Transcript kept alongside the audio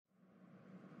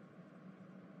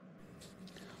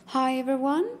Hi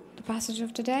everyone, the passage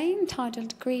of today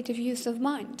entitled Creative Use of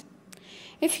Mind.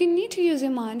 If you need to use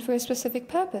your mind for a specific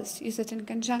purpose, use it in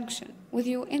conjunction with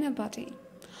your inner body.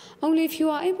 Only if you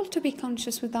are able to be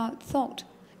conscious without thought,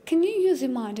 can you use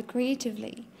your mind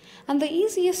creatively. And the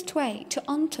easiest way to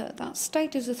enter that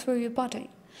state is through your body.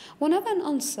 Whenever an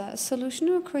answer, a solution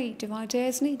or a creative idea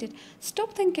is needed,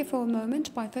 stop thinking for a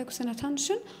moment by focusing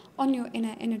attention on your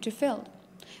inner energy field.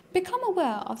 Become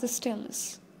aware of the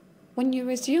stillness. When you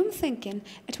resume thinking,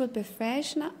 it will be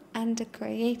fresh and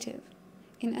creative.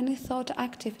 In any thought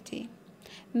activity,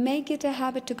 make it a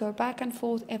habit to go back and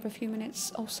forth every few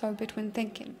minutes or so between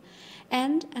thinking,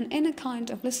 and an inner kind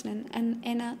of listening and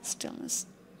inner stillness.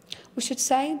 We should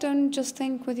say, don't just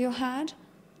think with your head,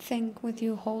 think with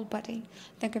your whole body.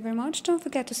 Thank you very much. Don't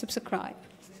forget to subscribe.